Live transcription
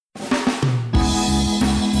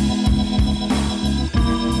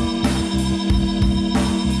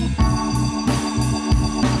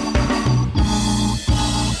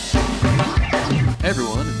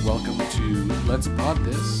Pod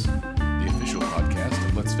This, the official podcast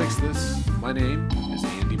of Let's Fix This. My name is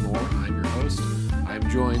Andy Moore. I'm your host. I'm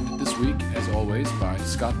joined this week, as always, by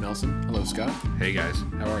Scott Nelson. Hello, Scott. Hey, guys.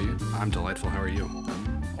 How are you? I'm delightful. How are you?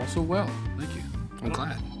 I'm also well. Thank you. I'm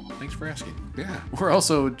glad. Thanks for asking. Yeah. We're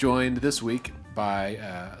also joined this week by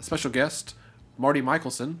a special guest, Marty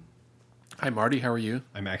Michelson. Hi, Marty. How are you?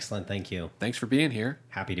 I'm excellent, thank you. Thanks for being here.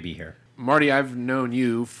 Happy to be here. Marty, I've known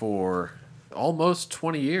you for almost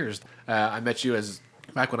 20 years. I met you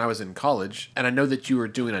back when I was in college, and I know that you are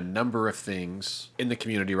doing a number of things in the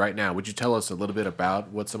community right now. Would you tell us a little bit about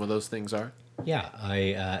what some of those things are? Yeah, I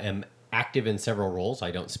am active in several roles.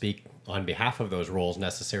 I don't speak on behalf of those roles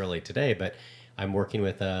necessarily today, but I'm working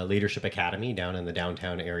with a leadership academy down in the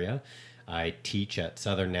downtown area. I teach at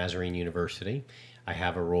Southern Nazarene University. I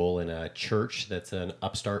have a role in a church that's an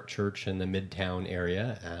upstart church in the Midtown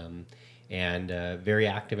area, and very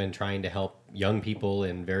active in trying to help young people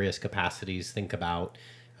in various capacities think about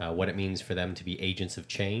what it means for them to be agents of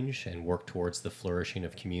change and work towards the flourishing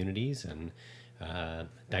of communities and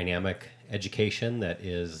dynamic education that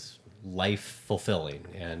is life-fulfilling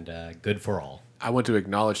and good for all. I want to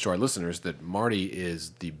acknowledge to our listeners that Marty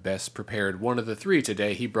is the best prepared one of the three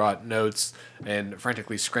today. He brought notes and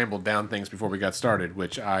frantically scrambled down things before we got started,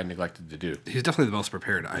 which I neglected to do. He's definitely the most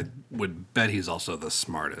prepared. I would bet he's also the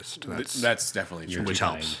smartest. That's definitely true. Which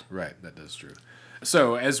helps. Right, that is true.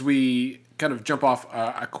 So as we kind of jump off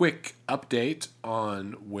a quick update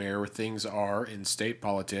on where things are in state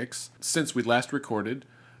politics, since we last recorded,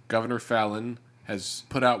 Governor Fallin has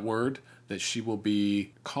put out word that she will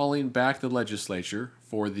be calling back the legislature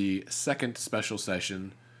for the second special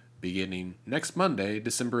session beginning next Monday,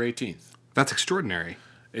 December 18th. That's extraordinary.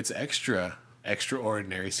 It's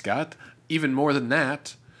extraordinary, Scott. Even more than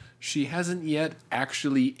that, she hasn't yet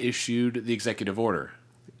actually issued the executive order.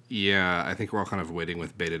 Yeah, I think we're all kind of waiting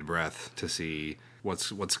with bated breath to see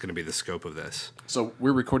what's going to be the scope of this. So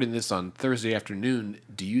we're recording this on Thursday afternoon.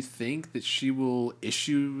 Do you think that she will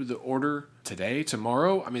issue the order today,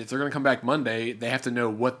 tomorrow? I mean, if they're going to come back Monday, they have to know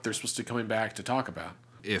what they're supposed to be coming back to talk about.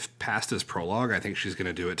 If past is prologue, I think she's going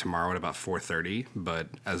to do it tomorrow at about 4:30. But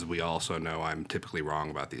as we also know, I'm typically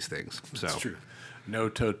wrong about these things. So That's true. No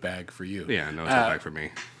tote bag for you. Yeah, no tote bag for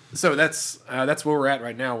me. So that's where we're at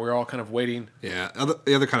right now. We're all kind of waiting. Yeah.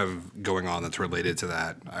 The other kind of going on that's related to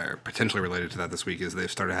that, or potentially related to that this week, is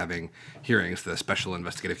they've started having hearings. The Special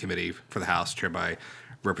Investigative Committee for the House, chaired by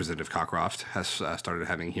Representative Cockcroft, has started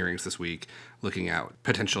having hearings this week looking at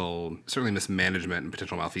potential, certainly mismanagement and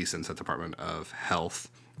potential malfeasance at the Department of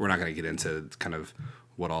Health. We're not going to get into kind of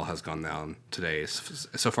what all has gone down today.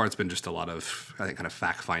 So far, it's been just a lot of, I think, kind of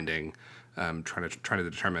fact-finding, trying to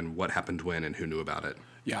determine what happened when and who knew about it.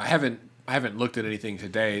 Yeah, I haven't looked at anything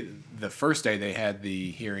today. The first day they had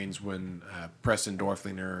the hearings when Preston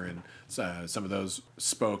Dorflinger and some of those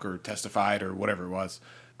spoke or testified or whatever it was.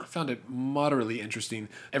 I found it moderately interesting.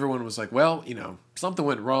 Everyone was like, well, something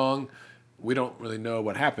went wrong. We don't really know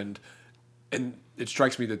what happened. And it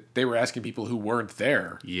strikes me that they were asking people who weren't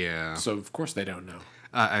there. Yeah. So, of course, they don't know.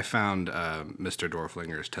 I found Mr.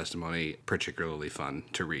 Dorflinger's testimony particularly fun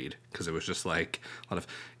to read because it was just like a lot of,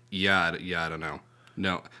 I don't know.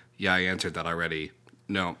 No, I answered that already.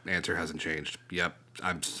 No, answer hasn't changed. Yep,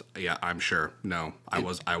 I'm sure. No,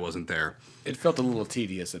 I wasn't there. It felt a little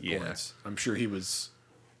tedious at points. I'm sure he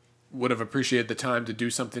would have appreciated the time to do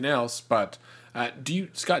something else. But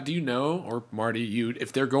Scott, do you know, or Marty,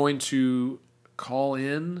 if they're going to call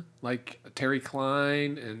in like Terry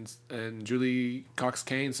Klein and Julie Cox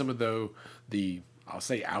Kane, some of the I'll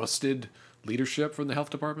say ousted leadership from the health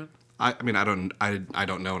department? I mean, I don't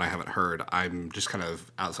know and I haven't heard. I'm just kind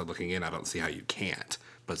of outside looking in. I don't see how you can't.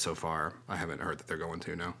 But so far, I haven't heard that they're going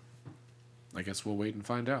to, no. I guess we'll wait and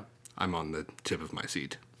find out. I'm on the tip of my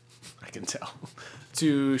seat. I can tell.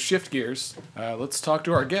 To shift gears, let's talk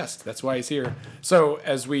to our guest. That's why he's here. So,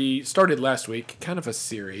 as we started last week, kind of a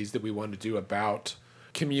series that we wanted to do about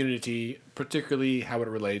community, particularly how it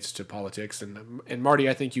relates to politics. And Marty,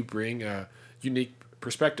 I think you bring a unique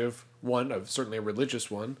perspective, one of certainly a religious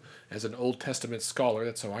one. As an Old Testament scholar,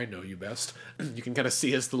 that's how I know you best. You can kind of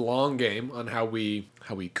see as the long game on how we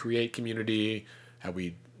create community, how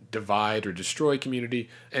we divide or destroy community,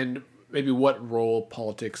 and maybe what role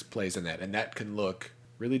politics plays in that. And that can look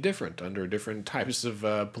really different under different types of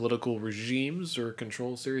political regimes or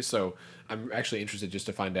control series. So I'm actually interested just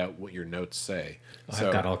to find out what your notes say. Well,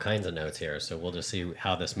 I've got all kinds of notes here, so we'll just see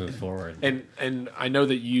how this moves forward. And I know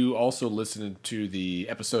that you also listened to the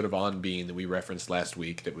episode of On Being that we referenced last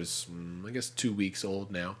week that was, I guess, 2 weeks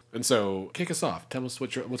old now. And so kick us off. Tell us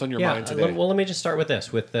what's on your mind today. Well, let me just start with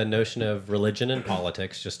this, with the notion of religion and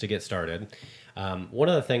politics, just to get started. One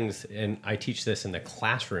of the things, and I teach this in the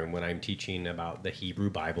classroom when I'm teaching about the Hebrew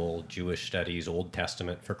Bible, Jewish studies, Old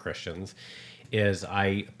Testament for Christians, is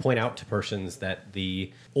I point out to persons that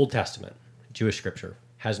the Old Testament, Jewish scripture,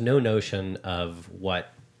 has no notion of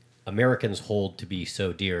what Americans hold to be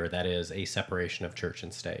so dear, that is a separation of church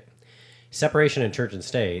and state. Separation in church and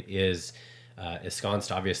state is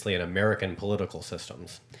ensconced, obviously, in American political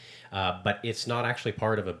systems. But it's not actually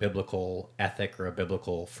part of a biblical ethic or a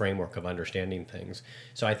biblical framework of understanding things.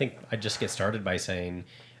 So I think I'd just get started by saying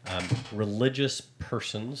religious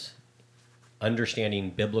persons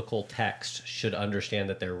understanding biblical text should understand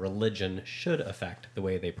that their religion should affect the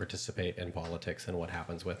way they participate in politics and what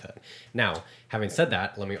happens with it. Now, having said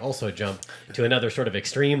that, let me also jump to another sort of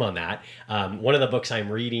extreme on that. One of the books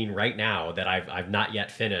I'm reading right now that I've not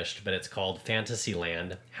yet finished, but it's called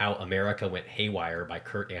Fantasyland: How America Went Haywire by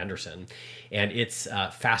Kurt Anderson. And it's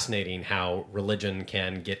fascinating how religion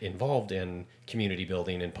can get involved in community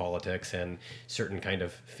building and politics and certain kind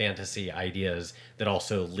of fantasy ideas that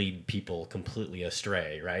also lead people completely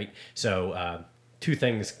astray, right? So two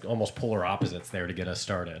things, almost polar opposites there to get us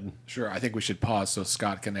started. Sure. I think we should pause so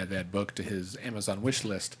Scott can add that book to his Amazon wish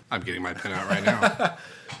list. I'm getting my pen out right now.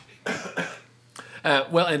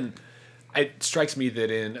 Well, and it strikes me that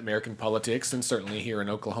in American politics, and certainly here in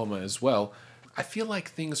Oklahoma as well, I feel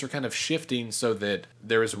like things are kind of shifting so that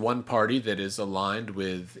there is one party that is aligned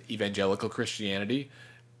with evangelical Christianity,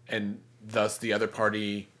 and thus the other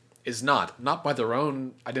party is not by their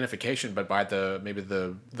own identification, but by maybe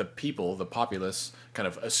the people, the populace, kind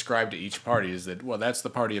of ascribe to each party is that, well, that's the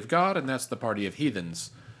party of God and that's the party of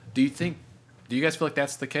heathens. Do you guys feel like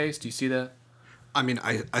that's the case? Do you see that? I mean,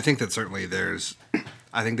 I think that certainly there's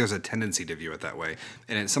a tendency to view it that way,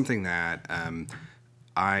 and it's something that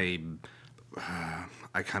I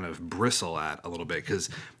kind of bristle at a little bit, because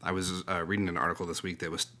I was reading an article this week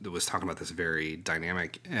that was talking about this very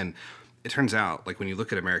dynamic, and it turns out, like, when you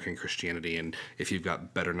look at American Christianity, and if you've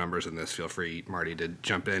got better numbers in this, feel free, Marty, to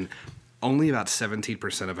jump in, only about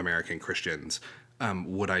 17% of American Christians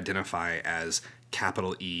would identify as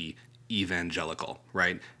capital E evangelical,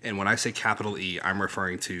 right? And when I say capital E, I'm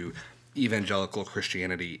referring to evangelical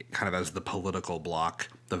Christianity kind of as the political bloc,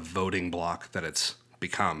 the voting bloc that it's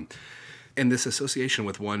become. And this association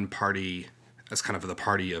with one party as kind of the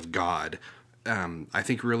party of God, I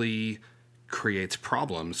think really creates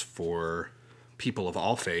problems for people of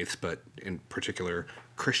all faiths, but in particular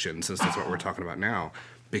Christians, since that's what we're talking about now,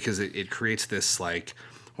 because it creates this, like,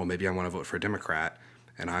 well, maybe I want to vote for a Democrat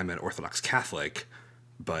and I'm an Orthodox Catholic,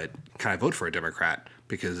 but can I vote for a Democrat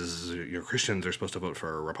because Christians are supposed to vote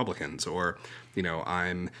for Republicans? Or,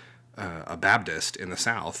 I'm a Baptist in the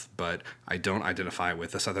South, but I don't identify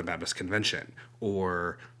with the Southern Baptist Convention.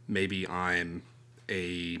 Or maybe I'm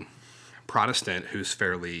a Protestant who's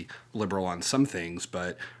fairly liberal on some things,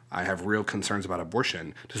 but I have real concerns about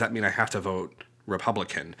abortion. Does that mean I have to vote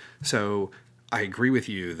Republican? So I agree with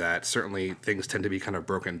you that certainly things tend to be kind of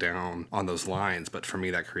broken down on those lines, but for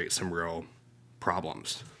me that creates some real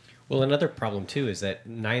problems. Well, another problem too is that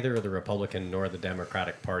neither the Republican nor the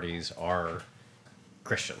Democratic parties are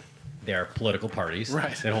Christian. They are political parties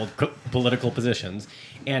right, that hold political positions.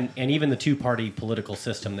 And even the two-party political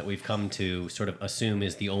system that we've come to sort of assume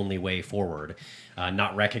is the only way forward,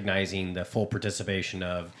 not recognizing the full participation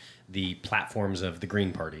of the platforms of the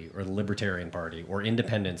Green Party or the Libertarian Party or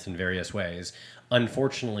independents in various ways,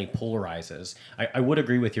 unfortunately polarizes. I would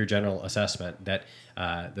agree with your general assessment that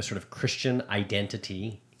the sort of Christian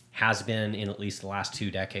identity has been, in at least the last 2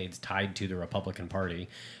 decades, tied to the Republican Party.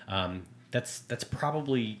 That's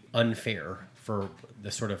probably unfair for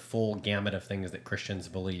the sort of full gamut of things that Christians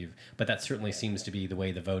believe, but that certainly seems to be the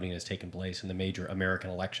way the voting has taken place in the major American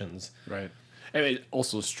elections. Right. And it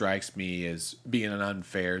also strikes me as being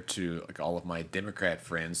unfair to, like, all of my Democrat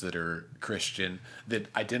friends that are Christian that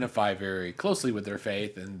identify very closely with their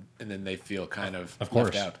faith, and then they feel kind of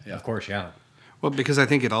left out. Yeah. Of course, yeah. Well, because I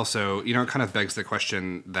think it also, it kind of begs the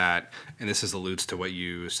question that, and this alludes to what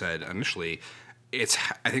you said initially,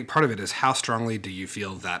 I think part of it is how strongly do you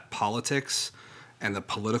feel that politics and the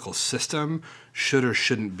political system should or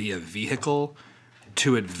shouldn't be a vehicle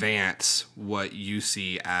to advance what you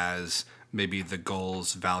see as maybe the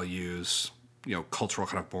goals, values, cultural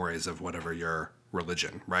kind of mores of whatever your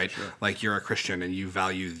religion, right? Sure. Like, you're a Christian and you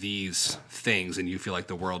value these things and you feel like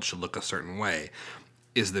the world should look a certain way.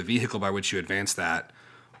 Is the vehicle by which you advance that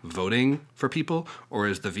voting for people, or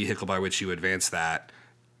is the vehicle by which you advance that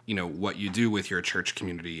what you do with your church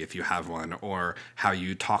community if you have one, or how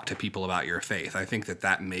you talk to people about your faith. I think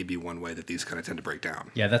that may be one way that these kind of tend to break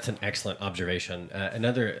down. Yeah, that's an excellent observation.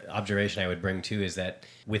 Another observation I would bring too is that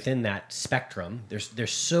within that spectrum,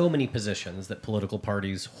 there's so many positions that political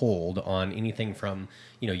parties hold on anything from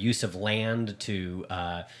use of land to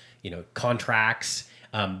contracts.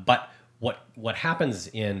 But what happens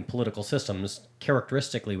in political systems,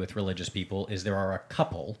 characteristically with religious people, is there are a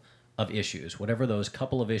couple of issues, whatever those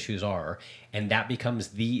couple of issues are, and that becomes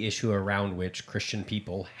the issue around which Christian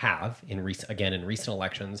people have, in recent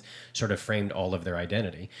elections, sort of framed all of their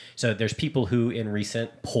identity. So there's people who, in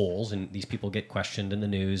recent polls, and these people get questioned in the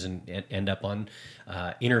news and end up on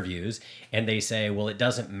interviews, and they say, well, it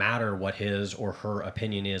doesn't matter what his or her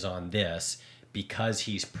opinion is on this, because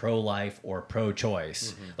he's pro-life or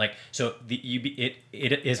pro-choice.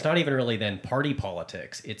 It's not even really then party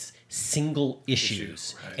politics. It's single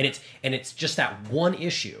issues. Right. And it's just that one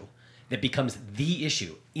issue that becomes the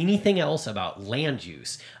issue. Anything else about land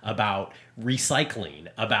use, about recycling,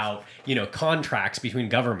 about contracts between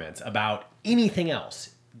governments, about anything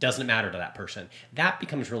else doesn't matter to that person. That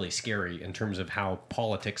becomes really scary in terms of how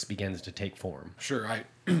politics begins to take form. Sure,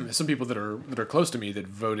 some people that are close to me that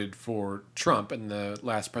voted for Trump in the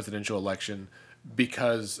last presidential election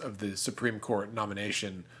because of the Supreme Court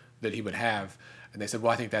nomination that he would have, and they said,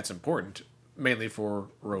 "Well, I think that's important, mainly for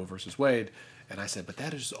Roe versus Wade." And I said, "But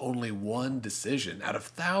that is only one decision out of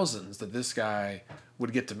thousands that this guy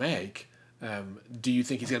would get to make. Do you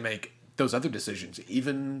think he's going to make those other decisions,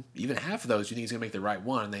 even half of those? Do you think he's going to make the right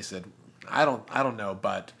one?" And they said, I don't know,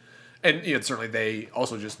 but," and certainly they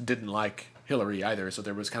also just didn't like Hillary either. So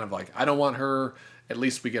there was kind of like, I don't want her. At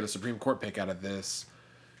least we get a Supreme Court pick out of this.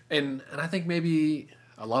 And I think maybe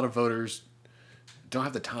a lot of voters don't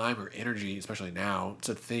have the time or energy, especially now,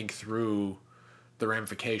 to think through the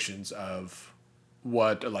ramifications of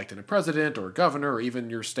what electing a president or a governor or even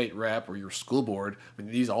your state rep or your school board. I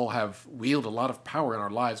mean, these all wield a lot of power in our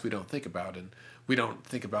lives we don't think about, and we don't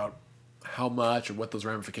think about how much or what those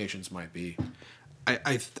ramifications might be.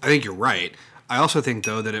 I think you're right. I also think,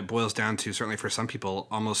 though, that it boils down to, certainly for some people,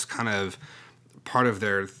 almost kind of part of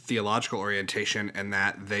their theological orientation, and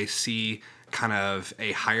that they see kind of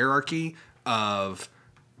a hierarchy of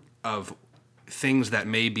things that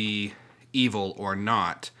may be evil or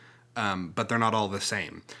not, but they're not all the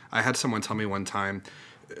same. I had someone tell me one time,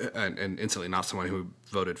 and instantly not someone who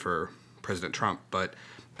voted for President Trump, but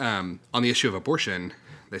on the issue of abortion,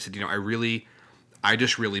 they said, I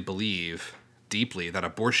just really believe deeply that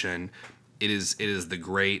abortion, it is the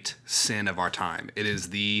great sin of our time. It is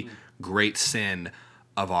the great sin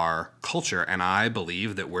of our culture, and I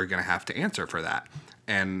believe that we're going to have to answer for that.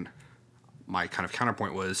 And my kind of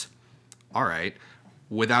counterpoint was, all right,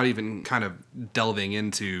 without even kind of delving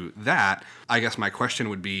into that, I guess my question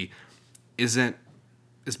would be, is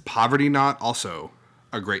poverty not also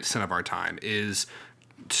a great sin of our time? Is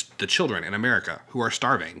the children in America who are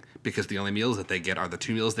starving because the only meals that they get are the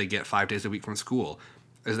 2 meals they get 5 days a week from school,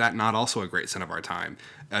 is that not also a great sin of our time?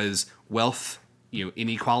 As wealth,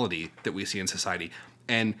 inequality that we see in society,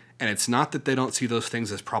 and it's not that they don't see those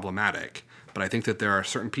things as problematic, but I think that there are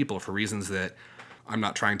certain people, for reasons that I'm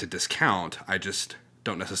not trying to discount, I just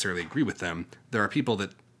don't necessarily agree with them. There are people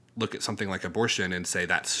that look at something like abortion and say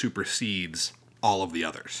that supersedes all of the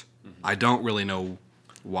others. Mm-hmm. I don't really know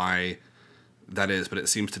why that is, but it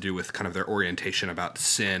seems to do with kind of their orientation about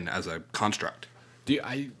sin as a construct.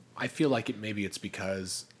 I feel like maybe it's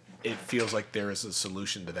because it feels like there is a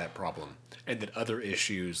solution to that problem, and that other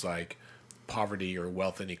issues like poverty or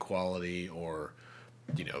wealth inequality or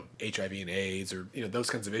HIV and AIDS or those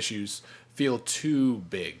kinds of issues feel too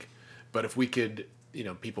big. But if we could,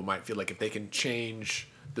 people might feel like if they can change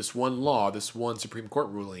this one law, this one Supreme Court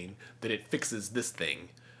ruling, that it fixes this thing,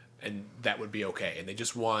 and that would be okay. And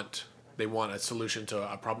they want a solution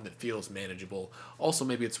to a problem that feels manageable. Also,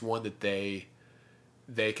 maybe it's one that they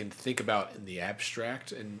can think about in the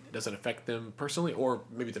abstract and it doesn't affect them personally, or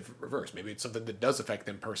maybe the reverse. Maybe it's something that does affect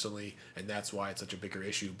them personally, and that's why it's such a bigger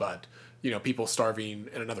issue. But people starving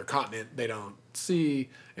in another continent, they don't see,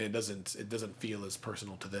 and it doesn't feel as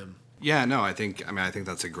personal to them. Yeah, no, I think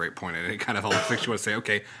that's a great point, and it kind of all makes you want to say,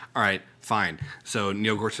 okay, all right, fine. So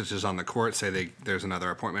Neil Gorsuch is on the court, say there's another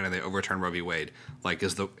appointment, and they overturn Roe v. Wade. Like,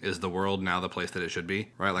 is the world now the place that it should be?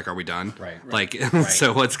 Right? Like, are we done? Right. Like, right.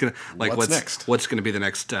 So what's next? What's gonna be the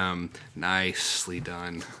next? Nicely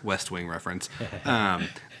done, West Wing reference.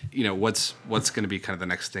 What's gonna be kind of the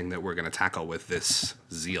next thing that we're gonna tackle with this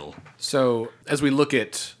zeal? So as we look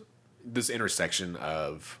at this intersection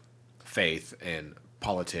of faith and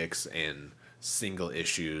politics and single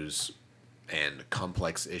issues and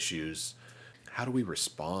complex issues, how do we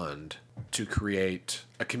respond to create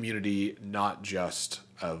a community not just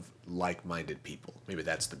of like-minded people? Maybe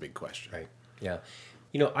that's the big question. Right. Yeah.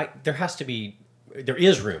 There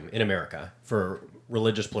is room in America for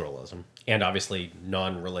religious pluralism and obviously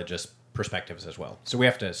non-religious perspectives as well. So we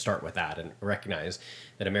have to start with that and recognize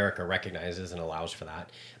that America recognizes and allows for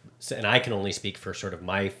that. So, and I can only speak for sort of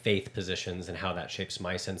my faith positions and how that shapes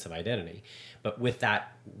my sense of identity. But with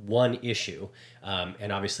that one issue,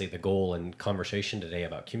 and obviously the goal and conversation today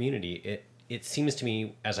about community, it seems to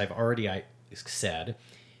me, as I've already said,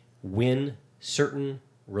 when certain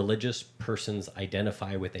religious persons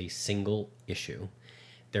identify with a single issue,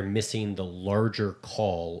 they're missing the larger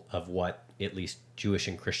call of what at least Jewish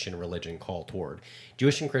and Christian religion call toward.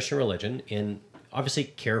 Jewish and Christian religion in obviously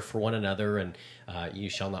care for one another, and you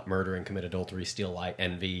shall not murder and commit adultery, steal, lie,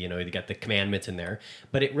 envy. You got the commandments in there,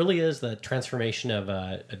 but it really is the transformation of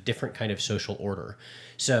a different kind of social order.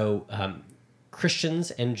 So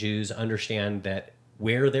Christians and Jews understand that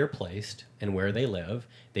where they're placed and where they live,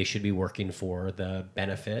 they should be working for the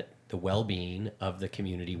benefit, the well-being of the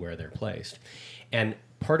community where they're placed. And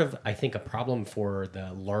part of, I think, a problem for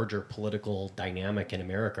the larger political dynamic in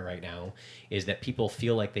America right now is that people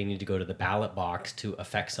feel like they need to go to the ballot box to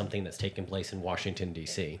affect something that's taking place in Washington,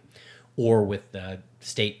 D.C., or with the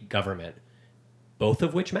state government, both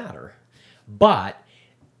of which matter. But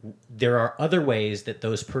there are other ways that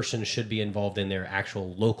those persons should be involved in their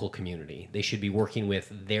actual local community. They should be working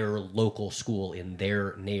with their local school in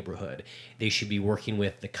their neighborhood. They should be working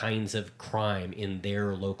with the kinds of crime in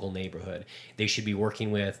their local neighborhood. They should be working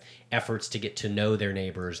with efforts to get to know their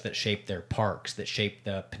neighbors that shape their parks, that shape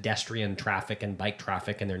the pedestrian traffic and bike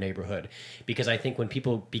traffic in their neighborhood. Because I think when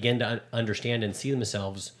people begin to understand and see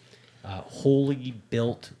themselves wholly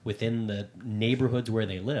built within the neighborhoods where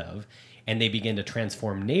they live, and they begin to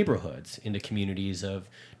transform neighborhoods into communities of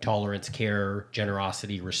tolerance, care,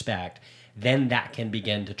 generosity, respect, then that can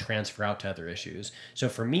begin to transfer out to other issues. So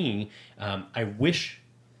for me, I wish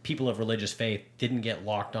people of religious faith didn't get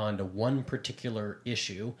locked on to one particular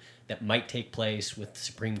issue that might take place with the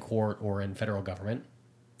Supreme Court or in federal government.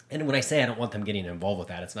 And when I say I don't want them getting involved with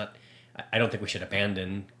that, it's not, I don't think we should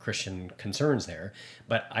abandon Christian concerns there.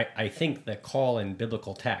 But I think the call in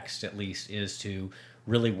biblical text, at least, is to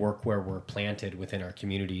really work where we're planted within our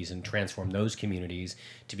communities and transform those communities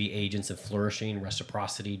to be agents of flourishing,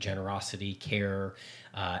 reciprocity, generosity, care,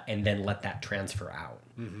 and then let that transfer out.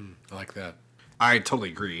 Mm-hmm. I like that. I totally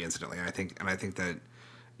agree, incidentally. I think that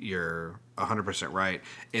you're 100% right.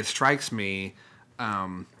 It strikes me,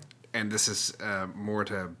 and this is more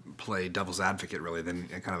to play devil's advocate, really, than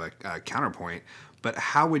kind of a counterpoint, but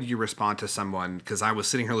how would you respond to someone, because I was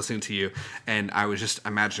sitting here listening to you, and I was just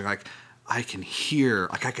imagining, like, I could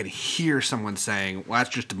hear someone saying, well, that's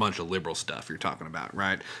just a bunch of liberal stuff you're talking about,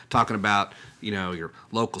 right? Talking about, your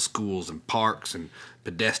local schools and parks and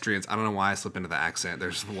pedestrians. I don't know why I slip into the accent.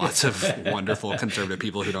 There's lots of wonderful conservative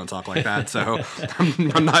people who don't talk like that. So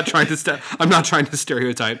I'm not trying to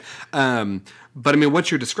stereotype. But I mean,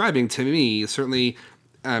 what you're describing to me, certainly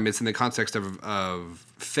it's in the context of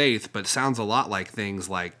faith, but sounds a lot like things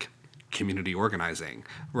like community organizing,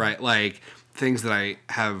 right? Like things that I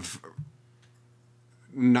have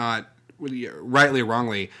not rightly or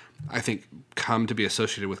wrongly, I think, come to be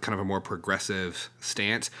associated with kind of a more progressive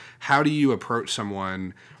stance. How do you approach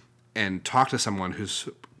someone and talk to someone who's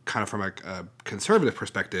kind of from a conservative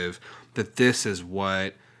perspective that this is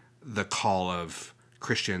what the call of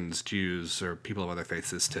Christians, Jews, or people of other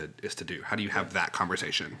faiths is to do? How do you have that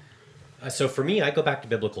conversation? So for me, I go back to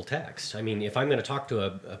biblical text. I mean, if I'm going to talk to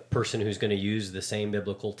a person who's going to use the same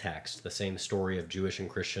biblical text, the same story of Jewish and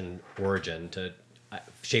Christian origin to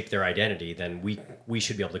shape their identity, then we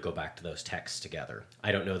should be able to go back to those texts together.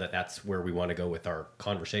 I don't know that that's where we want to go with our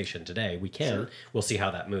conversation today. We can. Sure. We'll see how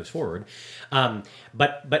that moves forward.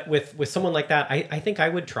 But with someone like that, I think I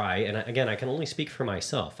would try, and again, I can only speak for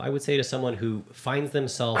myself. I would say to someone who finds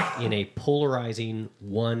themselves in a polarizing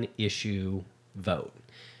one-issue vote,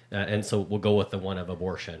 and so we'll go with the one of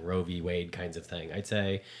abortion, Roe v. Wade kinds of thing. I'd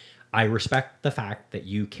say, I respect the fact that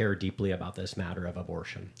you care deeply about this matter of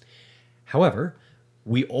abortion. However,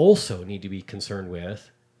 we also need to be concerned with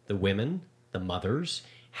the women, the mothers,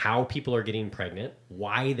 how people are getting pregnant,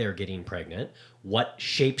 why they're getting pregnant, what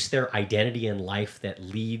shapes their identity in life that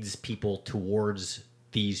leads people towards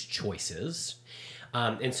these choices.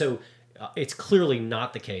 And so it's clearly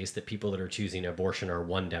not the case that people that are choosing abortion are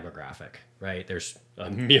one demographic, right? There's a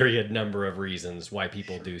myriad number of reasons why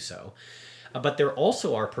people do so. But there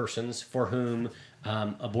also are persons for whom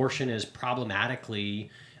abortion is problematically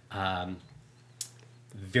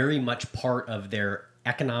very much part of their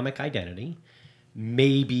economic identity,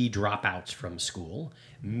 maybe dropouts from school,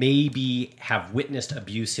 maybe have witnessed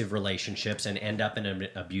abusive relationships and end up in an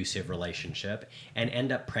abusive relationship and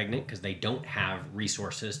end up pregnant because they don't have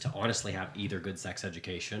resources to honestly have either good sex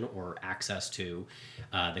education or access to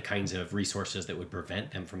the kinds of resources that would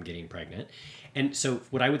prevent them from getting pregnant. And so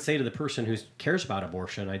what I would say to the person who cares about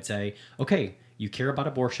abortion, I'd say, okay, you care about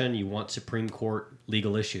abortion, you want Supreme Court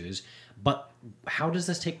legal issues, but how does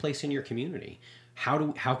this take place in your community?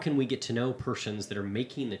 How can we get to know persons that are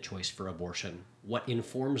making the choice for abortion? What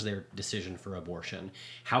informs their decision for abortion?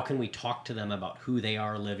 How can we talk to them about who they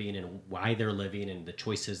are living and why they're living and the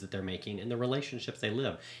choices that they're making and the relationships they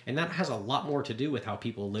live? And that has a lot more to do with how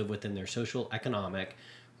people live within their social, economic,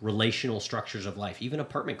 relational structures of life. Even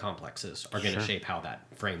apartment complexes are going to shape how that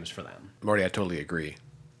frames for them. Marty, I totally agree.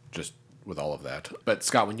 Just with all of that. But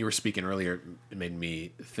Scott, when you were speaking earlier, it made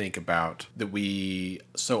me think about that we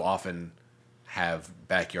so often have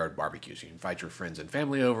backyard barbecues. You invite your friends and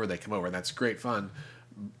family over, they come over, and that's great fun.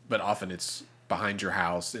 But often it's behind your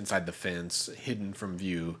house, inside the fence, hidden from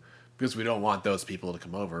view, because we don't want those people to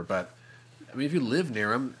come over. But, I mean, if you live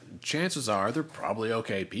near them, chances are they're probably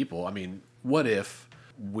okay people. I mean, what if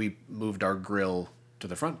we moved our grill to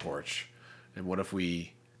the front porch? And what if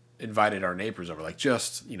we invited our neighbors over, like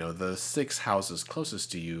just, the 6 houses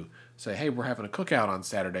closest to you, say, hey, we're having a cookout on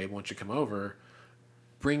Saturday, won't you come over?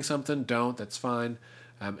 Bring something, don't, that's fine.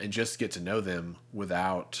 And just get to know them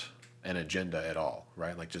without an agenda at all,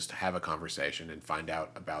 right? Like just have a conversation and find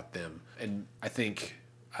out about them. And I think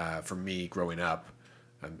for me growing up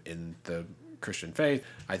in the Christian faith,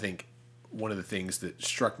 I think one of the things that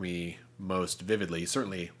struck me most vividly,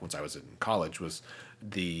 certainly once I was in college, was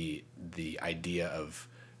the idea of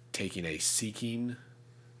taking a seeking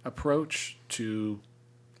approach to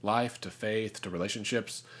life, to faith, to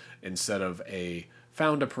relationships, instead of a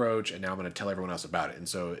found approach, and now I'm going to tell everyone else about it. And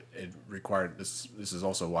so it required, this is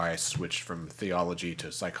also why I switched from theology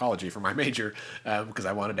to psychology for my major, because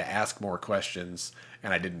I wanted to ask more questions,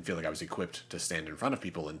 and I didn't feel like I was equipped to stand in front of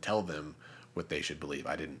people and tell them what they should believe.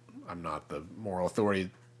 I'm not the moral authority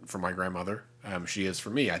for my grandmother. She is for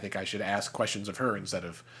me. I think I should ask questions of her instead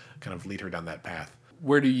of kind of lead her down that path.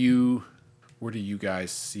 Where do you guys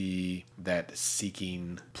see that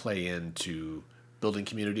seeking play into building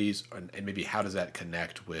communities, and maybe how does that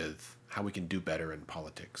connect with how we can do better in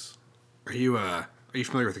politics? Are you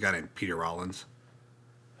familiar with a guy named Peter Rollins?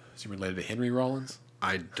 Is he related to Henry Rollins?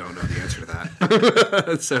 I don't know the answer to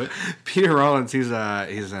that. So Peter Rollins, he's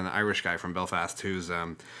an Irish guy from Belfast who's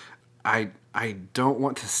I don't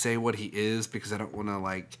want to say what he is because I don't want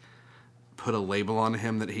to put a label on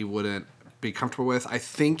him that he wouldn't be comfortable with. I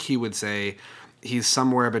think he would say he's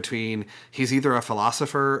somewhere between, he's either a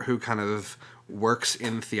philosopher who kind of works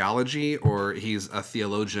in theology, or he's a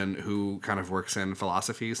theologian who kind of works in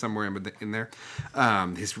philosophy, somewhere in there.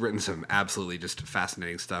 He's written some absolutely just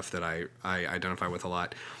fascinating stuff that I identify with a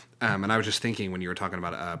lot. And I was just thinking when you were talking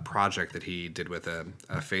about a project that he did with a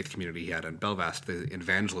faith community he had in Belfast, the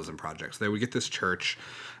evangelism project. So they would get this church,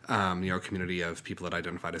 a community of people that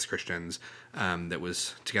identified as Christians, that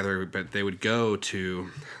was together, but they would go to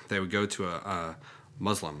a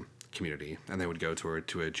Muslim community, and they would go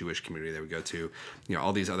to a Jewish community. They would go to,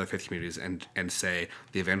 all these other faith communities, and say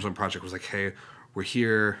the evangelism project was like, hey, we're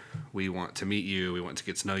here, we want to meet you, we want to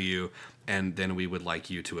get to know you, and then we would like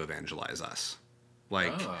you to evangelize us.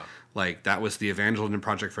 Like that was the evangelism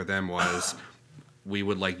project for them, was we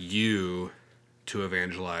would like you to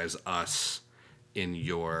evangelize us in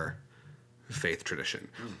your faith tradition.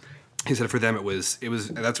 He said for them it was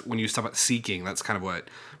that's when you talk about seeking, that's kind of what,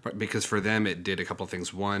 because for them it did a couple of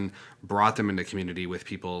things. One, brought them into community with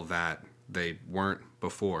people that they weren't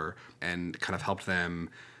before, and kind of helped them,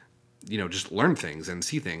 just learn things and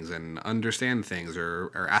see things and understand things,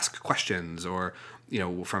 or ask questions, or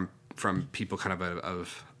from people kind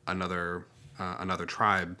of another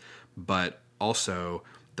tribe, but also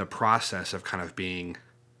the process of kind of being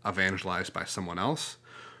evangelized by someone else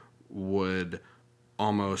would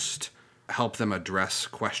almost help them address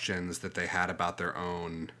questions that they had about their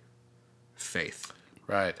own faith.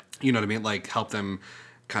 Right. You know what I mean? Like help them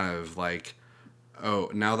kind of like, oh,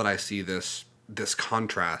 now that I see this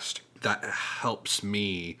contrast, that helps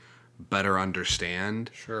me better understand.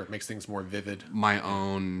 Sure. It makes things more vivid. My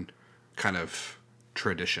own kind of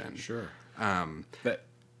tradition. Sure. And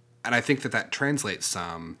I think that translates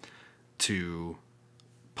some to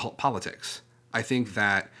politics. I think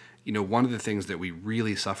that, one of the things that we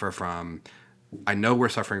really suffer from, I know we're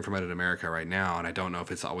suffering from it in America right now, and I don't know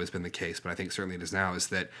if it's always been the case, but I think certainly it is now, is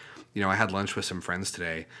that, I had lunch with some friends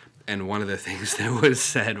today, and one of the things that was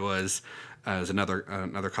said was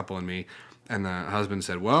another couple and me, and the husband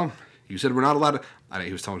said, well, you said we're not allowed to, I know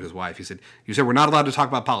he was telling his wife, he said, you said we're not allowed to talk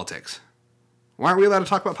about politics. Why aren't we allowed to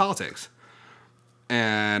talk about politics?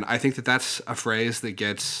 And I think that that's a phrase that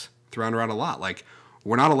gets thrown around a lot. Like,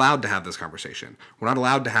 we're not allowed to have this conversation. We're not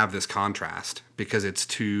allowed to have this contrast because it's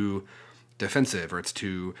too defensive or it's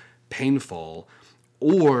too painful,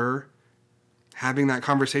 or having that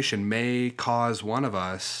conversation may cause one of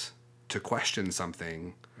us to question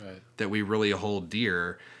something that we really hold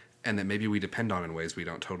dear and that maybe we depend on in ways we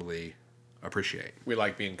don't totally appreciate. We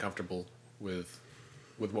like being comfortable with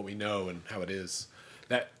what we know and how it is.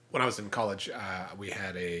 That when I was in college, we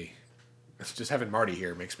had just having Marty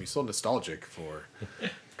here makes me so nostalgic for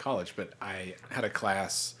college, but I had a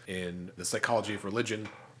class in the psychology of religion,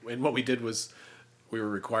 and what we did was we were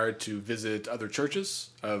required to visit other churches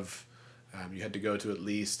of, you had to go to at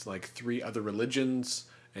least like 3 other religions,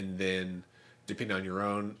 and then depending on your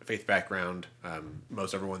own faith background,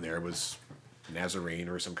 most everyone there was Nazarene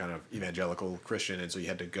or some kind of evangelical Christian, and so you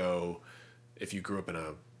had to go, if you grew up in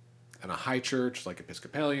a high church like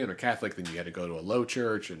Episcopalian or Catholic, then you had to go to a low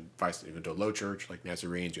church, and even to a low church like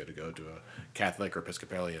Nazarenes, you had to go to a Catholic or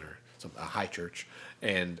Episcopalian or a high church,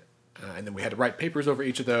 and then we had to write papers over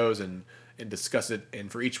each of those and discuss it, and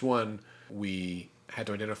for each one we had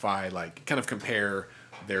to identify, like, kind of compare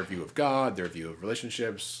their view of God, their view of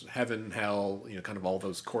relationships, heaven, hell, kind of all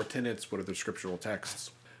those core tenets, what are their scriptural texts.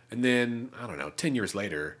 And then, I don't know, 10 years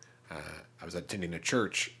later, I was attending a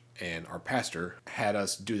church, and our pastor had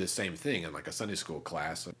us do the same thing in like a Sunday school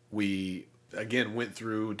class. We, again, went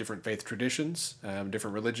through different faith traditions,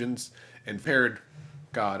 different religions, and paired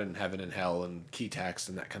God and heaven and hell and key texts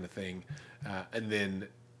and that kind of thing. And then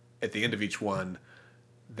at the end of each one,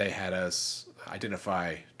 they had us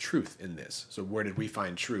identify truth in this. So where did we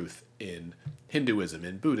find truth in Hinduism,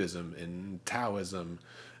 in Buddhism, in Taoism,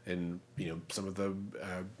 and some of the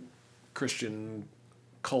Christian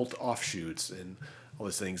cult offshoots and all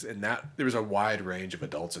these things. And that there was a wide range of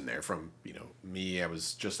adults in there, from me, I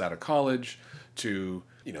was just out of college, to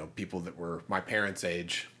people that were my parents'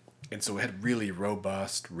 age. And so we had really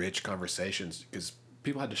robust, rich conversations, because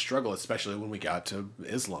people had to struggle, especially when we got to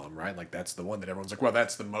Islam, right? Like, that's the one that everyone's like, well,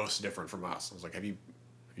 that's the most different from us. I was like, have you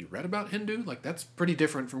read about Hindu? Like, that's pretty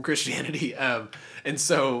different from Christianity. And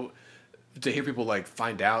so to hear people like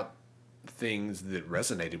find out things that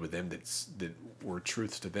resonated with them, that were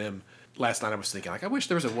truths to them. Last night I was thinking, like, I wish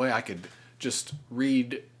there was a way I could just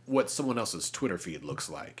read what someone else's Twitter feed looks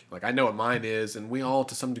like. Like, I know what mine is, and we all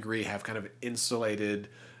to some degree have kind of insulated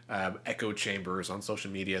echo chambers on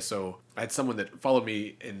social media. So I had someone that followed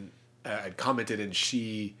me and had commented, and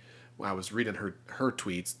when I was reading her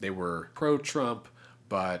tweets, they were pro-Trump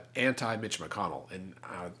but anti-Mitch McConnell. And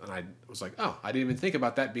I was like, oh, I didn't even think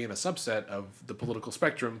about that being a subset of the political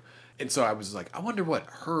spectrum. And so I was like, I wonder what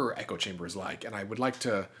her echo chamber is like. And I would like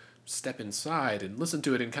to step inside and listen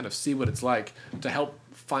to it and kind of see what it's like, to help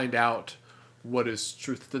find out what is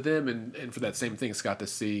truth to them. And for that same thing, Scott, to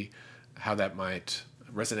see how that might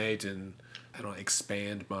resonate and,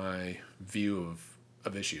 expand my view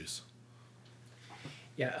of issues.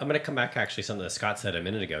 Yeah, I'm going to come back to actually something that Scott said a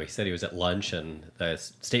minute ago. He said he was at lunch and the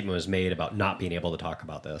statement was made about not being able to talk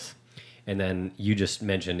about this. And then you just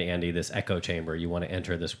mentioned, Andy, this echo chamber. You want to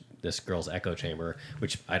enter this girl's echo chamber,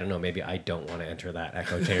 which I don't know. Maybe I don't want to enter that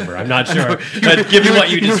echo chamber. I'm not sure. But given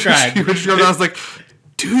what you described. I was like,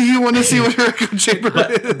 do you want to see what her echo chamber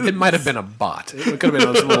is? It might have been a bot. It could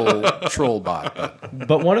have been a little troll bot.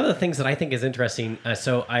 But one of the things that I think is interesting,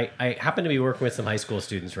 so I happen to be working with some high school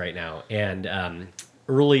students right now. And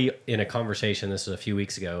early in a conversation, this was a few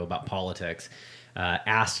weeks ago, about politics,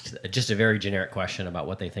 asked just a very generic question about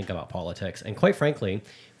what they think about politics. And quite frankly,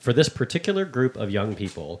 for this particular group of young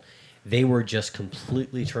people, they were just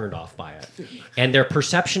completely turned off by it. And their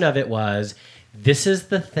perception of it was, this is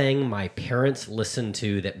the thing my parents listen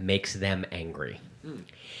to that makes them angry.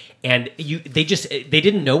 And they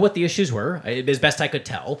didn't know what the issues were, as best I could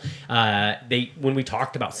tell. When we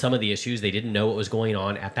talked about some of the issues, they didn't know what was going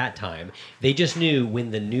on at that time. They just knew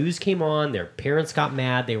when the news came on, their parents got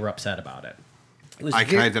mad, they were upset about it. I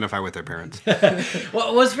can identify with their parents. Well,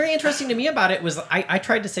 what was very interesting to me about it was I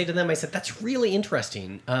tried to say to them, I said, that's really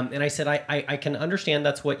interesting. And I said, I can understand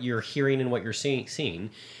that's what you're hearing and what you're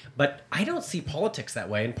seeing. But I don't see politics that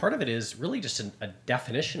way, and part of it is really just a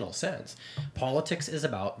definitional sense. Politics is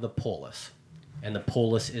about the polis, and the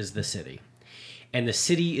polis is the city. And the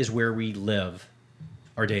city is where we live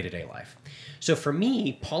our day-to-day life. So for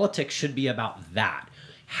me, politics should be about that.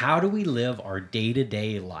 How do we live our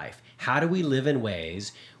day-to-day life? How do we live in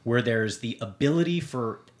ways where there's the ability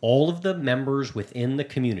for all of the members within the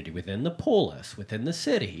community, within the polis, within the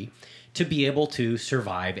city, to be able to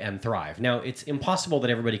survive and thrive. Now, it's impossible that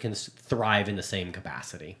everybody can thrive in the same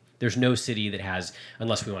capacity. There's no city that has,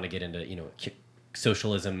 unless we want to get into,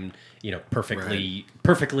 socialism, perfectly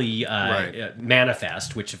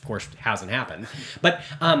manifest, which of course hasn't happened. But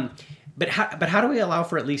how do we allow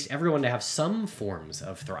for at least everyone to have some forms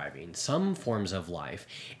of thriving, some forms of life?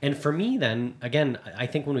 And for me, then again, I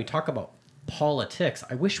think when we talk about politics,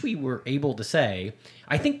 I wish we were able to say,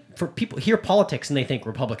 I think for people hear politics and they think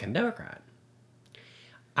Republican, Democrat.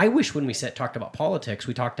 I wish when we talked about politics,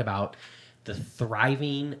 we talked about the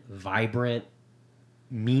thriving, vibrant,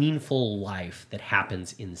 meaningful life that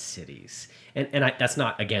happens in cities. And that's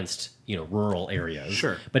not against, rural areas.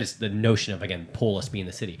 Sure. But it's the notion of, again, polis being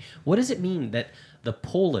the city. What does it mean that the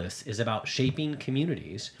polis is about shaping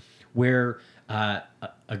communities where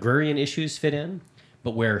agrarian issues fit in,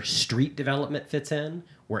 but where street development fits in,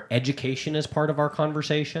 where education is part of our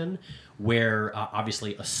conversation, where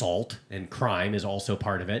obviously assault and crime is also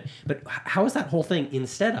part of it. But how is that whole thing,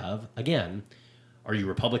 instead of, again, are you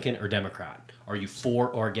Republican or Democrat? Are you for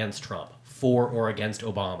or against Trump? For or against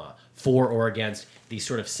Obama? For or against these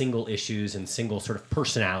sort of single issues and single sort of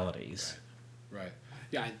personalities? Right.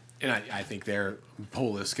 Yeah, and I think their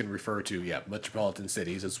polis can refer to, metropolitan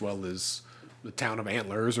cities as well as the town of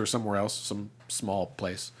Antlers or somewhere else, some small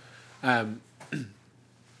place. A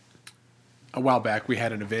while back, we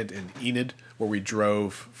had an event in Enid where we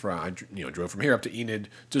drove from here up to Enid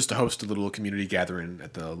just to host a little community gathering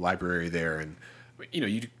at the library there. And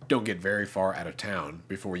you don't get very far out of town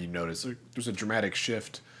before you notice there's a dramatic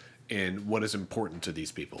shift in what is important to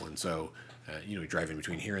these people. And so, driving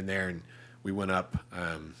between here and there, and we went up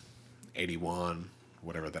 81,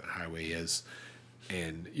 whatever that highway is,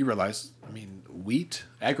 and you realize, wheat,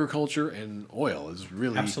 agriculture, and oil is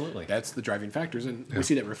really, absolutely, that's the driving factors, and we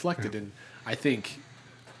see that reflected. And I think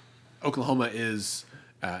Oklahoma is,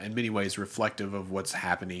 in many ways, reflective of what's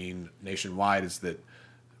happening nationwide, is that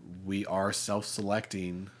we are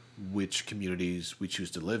self-selecting which communities we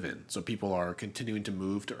choose to live in. So people are continuing to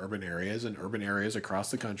move to urban areas, and urban areas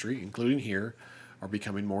across the country, including here, are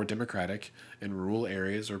becoming more Democratic, and rural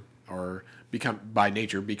areas are by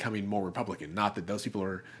nature becoming more Republican. Not that those people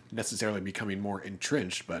are necessarily becoming more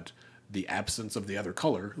entrenched, but the absence of the other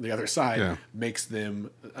color, the other side, makes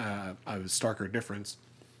them a starker difference.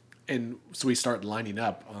 And so we start lining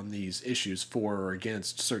up on these issues for or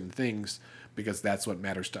against certain things because that's what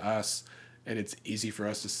matters to us. And it's easy for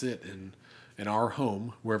us to sit in our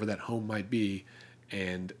home, wherever that home might be,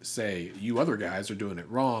 and say, you other guys are doing it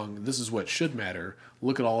wrong. This is what should matter.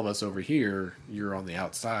 Look at all of us over here. You're on the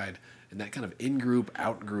outside. And that kind of in-group,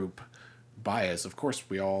 out-group bias, of course,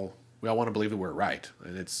 we all want to believe that we're right.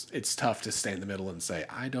 And it's tough to stay in the middle and say,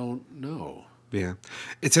 I don't know. Yeah.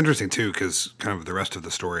 It's interesting, too, because kind of the rest of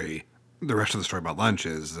the story about lunch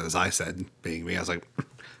is, as I said, being me, I was like,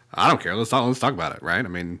 I don't care. Let's talk about it, right? I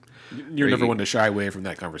mean, you're never one to shy away from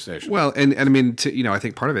that conversation. Well, and I mean, I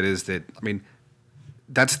think part of it is that,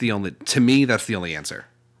 that's the only answer,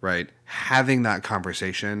 right? Having that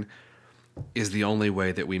conversation is the only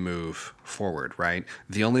way that we move forward, right?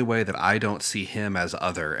 The only way that I don't see him as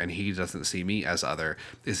other and he doesn't see me as other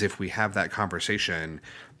is if we have that conversation.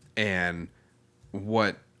 And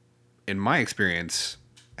what, in my experience,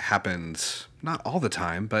 happens not all the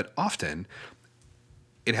time, but often,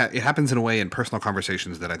 it happens in a way in personal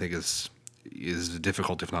conversations that I think is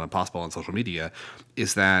difficult, if not impossible, on social media,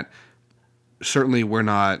 is that certainly we're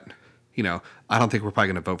not, I don't think we're probably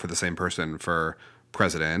going to vote for the same person for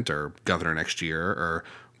president or governor next year or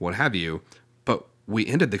what have you, but we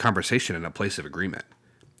ended the conversation in a place of agreement.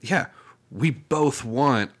 Yeah, we both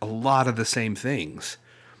want a lot of the same things,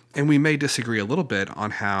 and we may disagree a little bit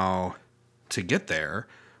on how to get there,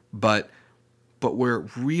 but we're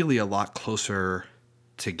really a lot closer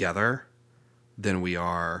together than we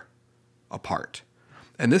are apart.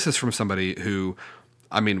 And this is from somebody who,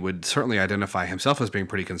 would certainly identify himself as being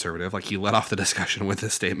pretty conservative. Like, he led off the discussion with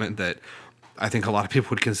this statement that I think a lot of people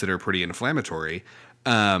would consider pretty inflammatory.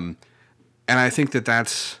 And I think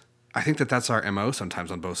that's our MO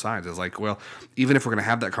sometimes on both sides, is like, well, even if we're going to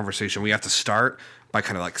have that conversation, we have to start by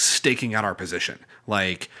kind of like staking out our position.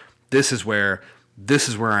 Like, this is where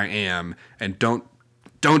I am, and don't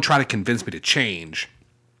try to convince me to change,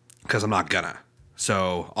 because I'm not gonna.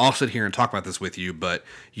 So I'll sit here and talk about this with you, but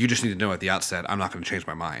you just need to know at the outset, I'm not going to change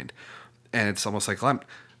my mind. And it's almost like, well,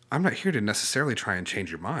 I'm not here to necessarily try and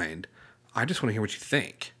change your mind. I just want to hear what you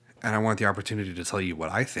think. And I want the opportunity to tell you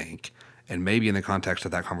what I think. And maybe in the context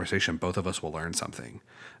of that conversation, both of us will learn something.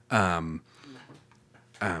 And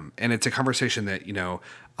it's a conversation that,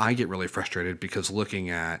 I get really frustrated because looking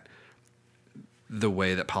at the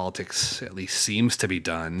way that politics at least seems to be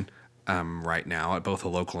done right now at both a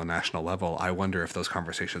local and national level, I wonder if those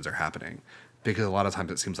conversations are happening, because a lot of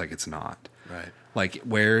times it seems like it's not. Right. Like,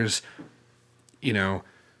 where's, I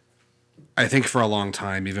think for a long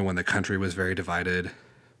time, even when the country was very divided,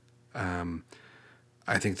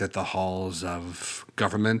 I think that the halls of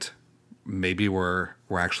government maybe were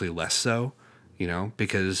actually less so,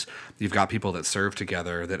 because you've got people that serve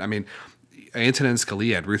together that, I mean, Antonin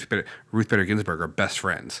Scalia and Ruth Bader Ginsburg are best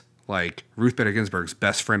friends. Like, Ruth Bader Ginsburg's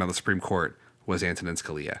best friend on the Supreme Court was Antonin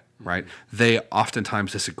Scalia, right? They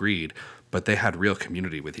oftentimes disagreed, but they had real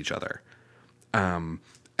community with each other. And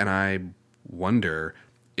I wonder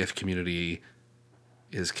if community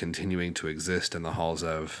is continuing to exist in the halls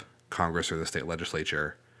of Congress or the state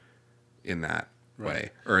legislature in that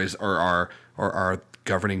way, or are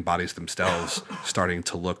governing bodies themselves starting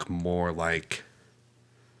to look more like,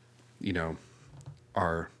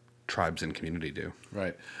 our tribes and community do.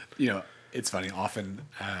 Right. It's funny. Often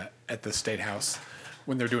at the State House,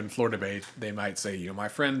 when they're doing floor debate, they might say, my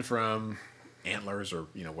friend from Antlers or,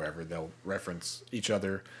 wherever, they'll reference each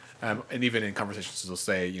other. And even in conversations, they'll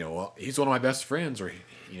say, well, he's one of my best friends, or,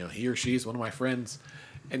 he or she's one of my friends.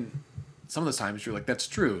 And some of the times you're like, that's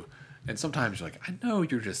true. And sometimes you're like, I know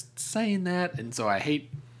you're just saying that. And so I hate,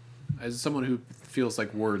 as someone who feels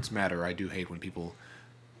like words matter, I do hate when people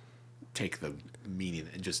take the meaning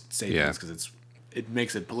and just say things because it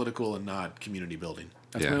makes it political and not community building.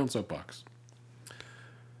 That's my own soapbox.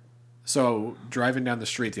 So driving down the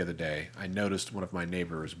street the other day, I noticed one of my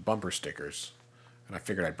neighbor's bumper stickers, and I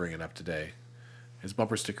figured I'd bring it up today. His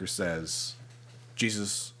bumper sticker says,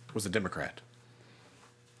 "Jesus was a Democrat."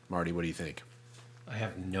 Marty, what do you think? I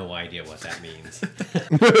have no idea what that means.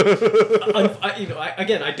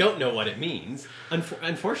 Again, I don't know what it means.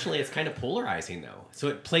 Unfortunately, it's kind of polarizing, though. So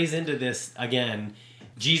it plays into this, again,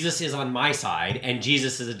 Jesus is on my side, and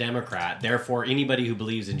Jesus is a Democrat. Therefore, anybody who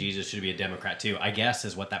believes in Jesus should be a Democrat, too, I guess,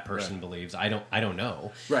 is what that person believes. I don't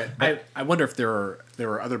know. Right. But I wonder if there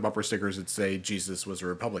are other bumper stickers that say Jesus was a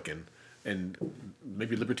Republican. And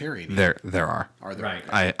maybe libertarian. There are. Are there?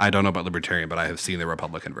 Right. I don't know about libertarian, but I have seen the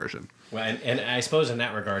Republican version. Well, and I suppose in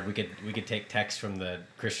that regard, we could take text from the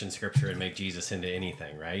Christian scripture and make Jesus into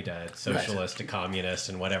anything, right? Socialist to communist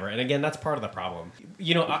and whatever. And again, that's part of the problem.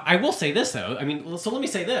 I will say this, though. I mean, so let me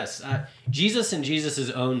say this. Jesus in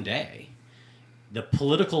Jesus' own day, the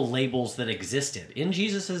political labels that existed in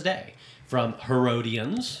Jesus' day, from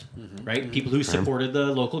Herodians, right? People who supported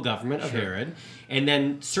the local government of Herod, and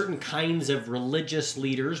then certain kinds of religious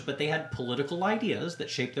leaders, but they had political ideas that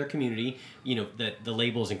shaped their community. The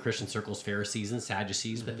labels in Christian circles, Pharisees and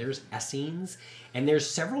Sadducees, but there's Essenes, and there's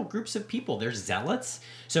several groups of people. There's Zealots.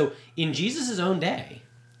 So in Jesus' own day,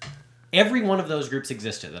 every one of those groups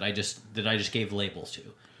existed that I just gave labels to.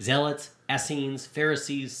 Zealots, Essenes,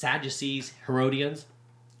 Pharisees, Sadducees, Herodians.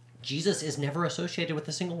 Jesus is never associated with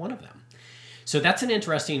a single one of them. So that's an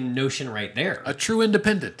interesting notion right there. A true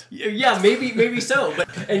independent. Yeah, maybe so.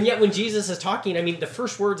 And yet when Jesus is talking, I mean, the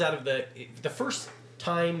first words out of the first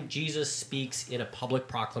time Jesus speaks in a public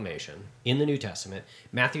proclamation in the New Testament,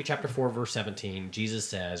 Matthew chapter 4, verse 17, Jesus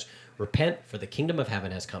says, "Repent, for the kingdom of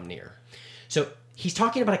heaven has come near." So he's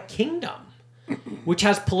talking about a kingdom, which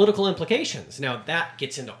has political implications. Now, that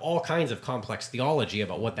gets into all kinds of complex theology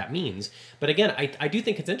about what that means. But again, I do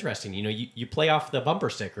think it's interesting. You play off the bumper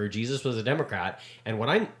sticker, Jesus was a Democrat, and what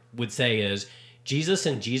I would say is Jesus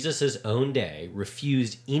in Jesus' own day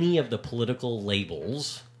refused any of the political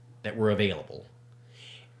labels that were available,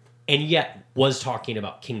 and yet was talking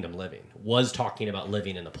about kingdom living, was talking about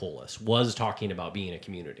living in the polis, was talking about being a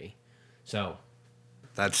community. So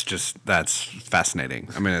that's fascinating.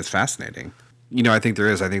 I mean, it's fascinating. I think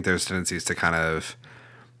there's tendencies to kind of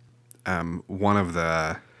one of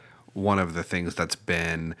the things that's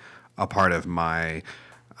been a part of my, I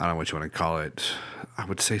don't know what you want to call it, I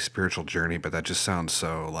would say spiritual journey, but that just sounds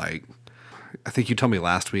so like, I think you told me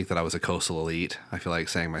last week that I was a coastal elite. I feel like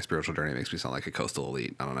saying my spiritual journey makes me sound like a coastal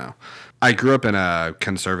elite. I don't know. I grew up in a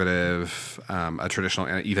conservative, a traditional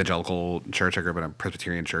evangelical church. I grew up in a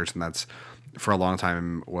Presbyterian church, and that's for a long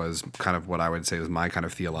time was kind of what I would say was my kind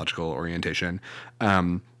of theological orientation.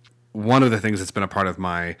 One of the things that's been a part of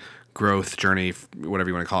my growth journey, whatever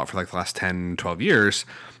you want to call it, for like the last 10, 12 years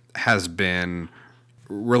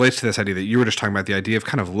relates to this idea that you were just talking about, the idea of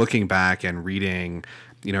kind of looking back and reading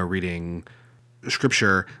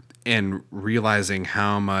scripture and realizing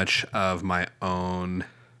how much of my own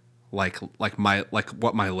like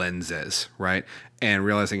what my lens is, right? And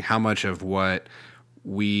realizing how much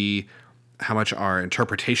our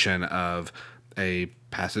interpretation of a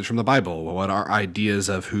passage from the Bible, what our ideas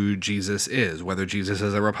of who Jesus is, whether Jesus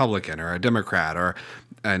is a Republican or a Democrat or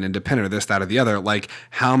an independent or this, that, or the other, like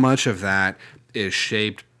how much of that is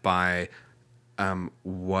shaped by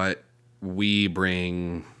what we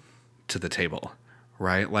bring to the table,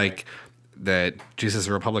 right? Like that Jesus is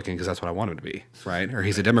a Republican because that's what I want him to be, right? Or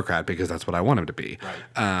he's a Democrat because that's what I want him to be.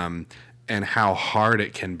 Right. And how hard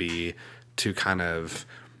it can be to kind of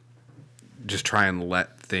just try and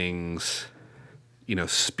let things,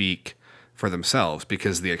 speak for themselves,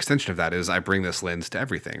 because the extension of that is I bring this lens to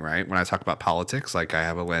everything, right? When I talk about politics, like I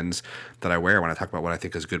have a lens that I wear when I talk about what I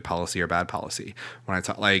think is good policy or bad policy. When I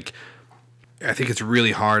talk, like, I think it's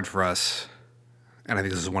really hard for us, and I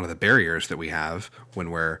think this is one of the barriers that we have when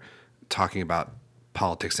we're talking about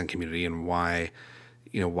politics and community and why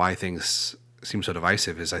things seem so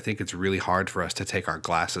divisive, is I think it's really hard for us to take our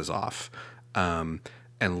glasses off and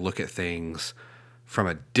look at things from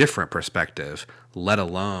a different perspective, let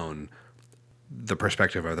alone the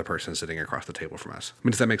perspective of the person sitting across the table from us. I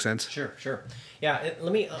mean, does that make sense? Sure. Yeah,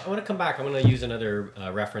 I want to come back. I'm going to use another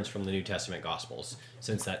reference from the New Testament Gospels,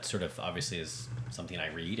 since that sort of obviously is something I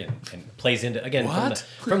read and plays into, again,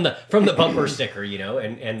 from the bumper sticker,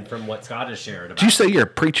 and from what Scott has shared about. Did you say you're a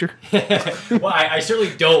preacher? Well, I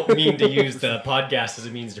certainly don't mean to use the podcast as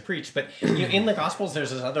a means to preach, but in the Gospels,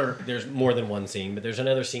 there's more than one scene, but there's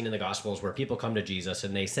another scene in the Gospels where people come to Jesus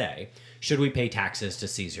and they say, should we pay taxes to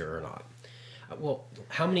Caesar or not? Well,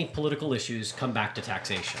 how many political issues come back to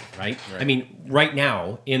taxation, right? I mean, right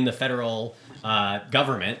now in the federal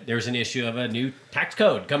government, there's an issue of a new tax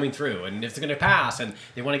code coming through, and it's going to pass, and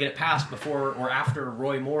they want to get it passed before or after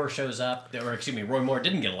Roy Moore shows up, Roy Moore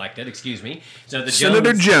didn't get elected, So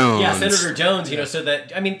Senator Jones. Yeah, Senator Jones, so that,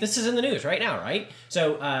 this is in the news right now, right?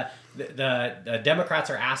 So the Democrats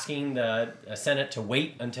are asking the Senate to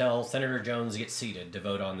wait until Senator Jones gets seated to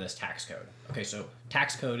vote on this tax code. Okay, so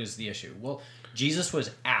tax code is the issue. Well, Jesus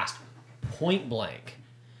was asked point blank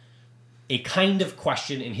a kind of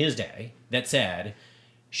question in his day that said,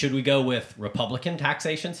 should we go with Republican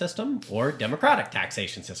taxation system or Democratic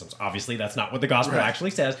taxation systems? Obviously, that's not what the gospel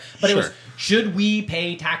actually says, but it was, should we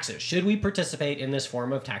pay taxes? Should we participate in this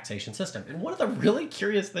form of taxation system? And one of the really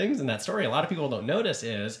curious things in that story, a lot of people don't notice,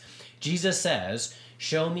 is Jesus says,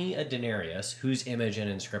 show me a denarius whose image and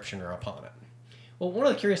inscription are upon it. Well, one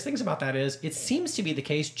of the curious things about that is it seems to be the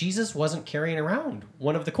case Jesus wasn't carrying around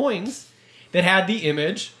one of the coins that had the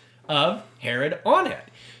image of Herod on it.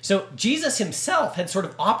 So Jesus himself had sort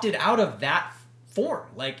of opted out of that form.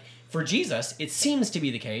 Like, for Jesus, it seems to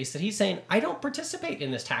be the case that he's saying, I don't participate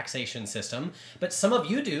in this taxation system, but some of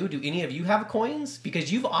you do. Do any of you have coins?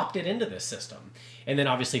 Because you've opted into this system. And then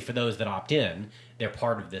obviously for those that opt in, they're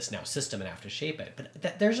part of this now system and have to shape it.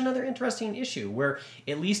 But there's another interesting issue where,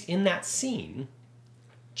 at least in that scene,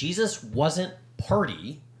 Jesus wasn't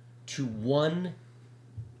party to one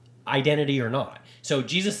identity or not. So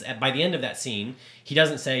Jesus, by the end of that scene, he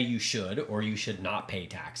doesn't say you should or you should not pay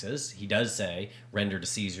taxes. He does say, render to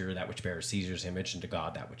Caesar that which bears Caesar's image, and to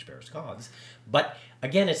God that which bears God's. But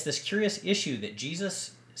again, it's this curious issue that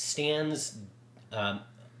Jesus stands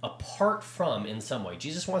apart from in some way.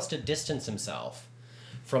 Jesus wants to distance himself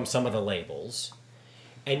from some of the labels.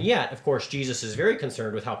 And yet, of course, Jesus is very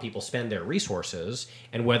concerned with how people spend their resources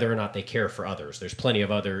and whether or not they care for others. There's plenty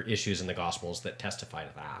of other issues in the Gospels that testify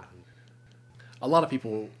to that. A lot of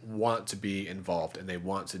people want to be involved and they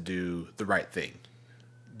want to do the right thing.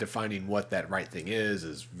 Defining what that right thing is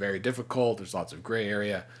very difficult. There's lots of gray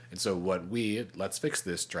area. And so what we at Let's Fix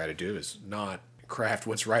This try to do is not craft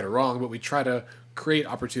what's right or wrong, but we try to create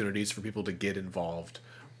opportunities for people to get involved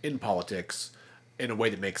in politics in a way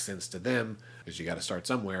that makes sense to them, because you got to start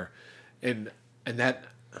somewhere. And that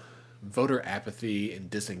voter apathy and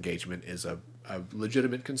disengagement is a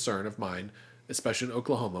legitimate concern of mine, especially in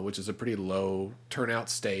Oklahoma, which is a pretty low turnout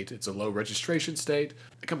state. It's a low registration state.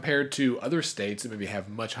 Compared to other states that maybe have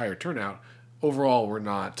much higher turnout, overall we're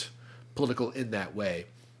not political in that way.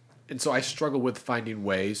 And so I struggle with finding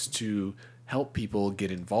ways to help people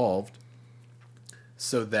get involved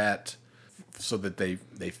so that they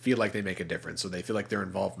feel like they make a difference, so they feel like their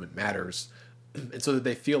involvement matters, and so that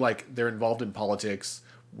they feel like they're involved in politics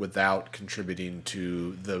without contributing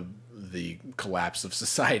to the collapse of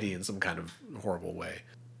society in some kind of horrible way.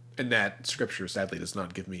 And that scripture sadly does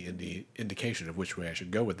not give me any indication of which way I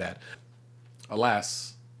should go with that.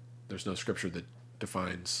 Alas, there's no scripture that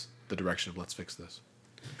defines the direction of Let's Fix This.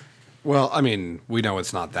 Well, I mean, we know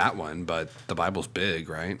it's not that one, but the Bible's big,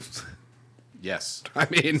 right? Yes. I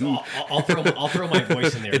mean, I'll throw my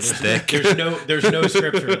voice in there. It's thick. There's no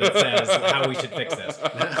scripture that says how we should fix this.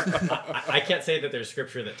 I can't say that there's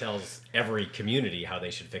scripture that tells every community how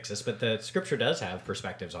they should fix this, but the scripture does have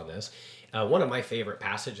perspectives on this. One of my favorite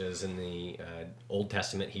passages in the Old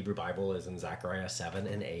Testament Hebrew Bible is in Zechariah 7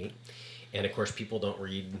 and 8. And of course, people don't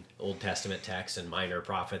read Old Testament texts and minor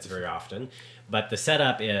prophets very often. But the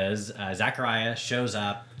setup is Zechariah shows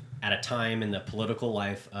up at a time in the political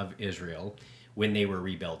life of Israel when they were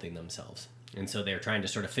rebuilding themselves. And so they're trying to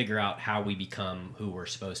sort of figure out how we become who we're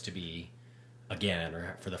supposed to be again,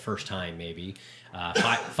 or for the first time maybe.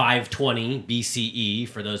 520 BCE,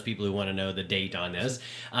 for those people who want to know the date on this.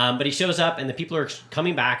 But he shows up, and the people are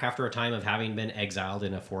coming back after a time of having been exiled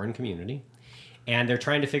in a foreign community. And they're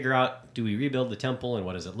trying to figure out, do we rebuild the temple, and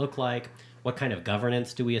what does it look like? What kind of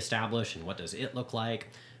governance do we establish, and what does it look like?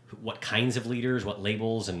 What kinds of leaders, what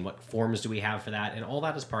labels, and what forms do we have for that? And all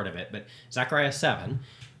that is part of it. But Zechariah 7,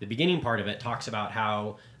 the beginning part of it, talks about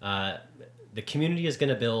how the community is going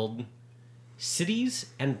to build cities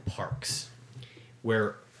and parks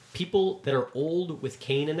where people that are old with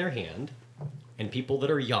cane in their hand and people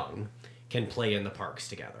that are young can play in the parks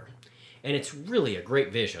together. And it's really a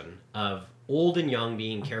great vision of old and young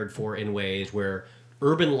being cared for in ways where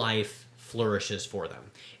urban life flourishes for them.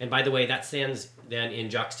 And by the way, that stands then in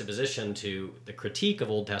juxtaposition to the critique of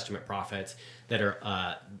Old Testament prophets that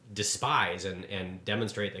are despise and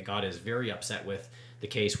demonstrate that God is very upset with the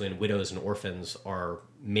case when widows and orphans are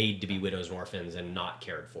made to be widows and orphans and not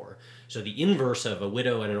cared for. So the inverse of a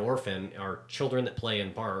widow and an orphan are children that play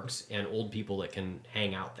in parks and old people that can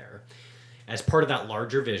hang out there. As part of that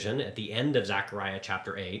larger vision, at the end of Zechariah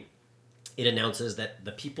chapter 8, it announces that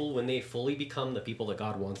the people, when they fully become the people that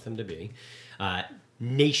God wants them to be,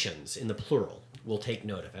 nations, in the plural, will take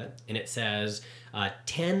note of it. And it says,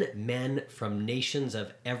 10 men from nations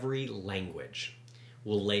of every language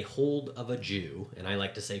will lay hold of a Jew, and I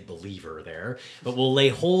like to say believer there, but will lay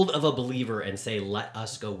hold of a believer and say, let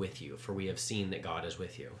us go with you, for we have seen that God is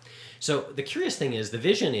with you. So the curious thing is, the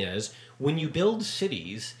vision is, when you build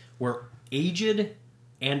cities where aged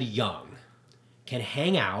and young can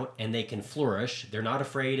hang out and they can flourish, they're not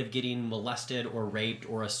afraid of getting molested or raped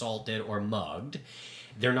or assaulted or mugged,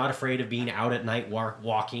 they're not afraid of being out at night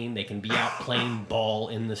walking, they can be out playing ball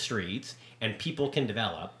in the streets, and people can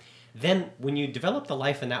develop. Then when you develop the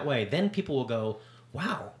life in that way, then people will go,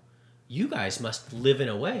 wow, you guys must live in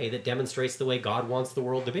a way that demonstrates the way God wants the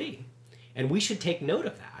world to be. And we should take note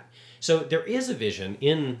of that. So there is a vision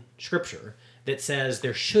in Scripture that says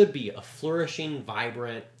there should be a flourishing,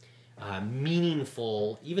 vibrant,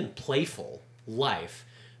 meaningful, even playful life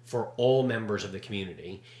for all members of the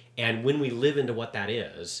community. And when we live into what that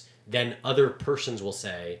is, then other persons will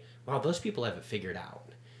say, wow, those people have it figured out.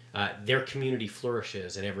 Their community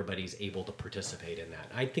flourishes and everybody's able to participate in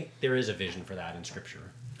that. I think there is a vision for that in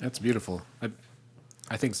Scripture. That's beautiful.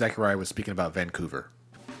 I think Zechariah was speaking about Vancouver.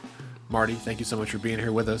 Marty, thank you so much for being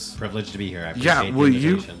here with us. Privileged to be here. I appreciate the will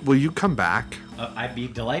invitation. you come back? I'd be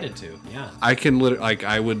delighted to. Yeah. I can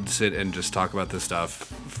I would sit and just talk about this stuff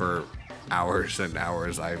for hours and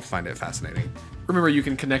hours. I find it fascinating. Remember, you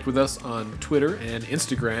can connect with us on Twitter and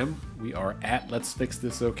Instagram. We are at Let's Fix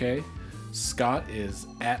This OK. Scott is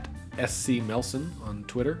at SC Melson on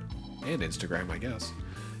Twitter and Instagram, I guess.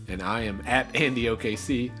 And I am at Andy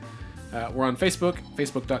OKC. We're on Facebook,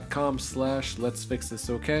 facebook.com/Let's Fix This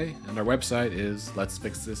OK. And our website is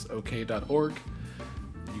letsfixthisok.org.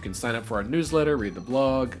 You can sign up for our newsletter, read the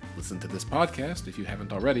blog, listen to this podcast if you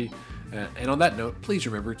haven't already. And on that note, please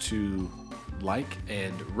remember to like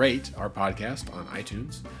and rate our podcast on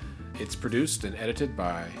iTunes. It's produced and edited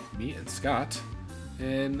by me and Scott,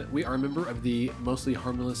 and we are a member of the Mostly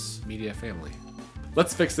Harmless Media family.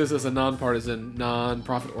 Let's Fix This is a nonpartisan,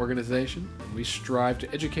 non-profit organization, and we strive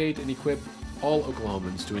to educate and equip all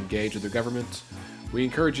Oklahomans to engage with their government. We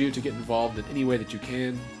encourage you to get involved in any way that you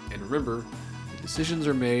can, and remember, the decisions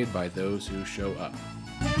are made by those who show up.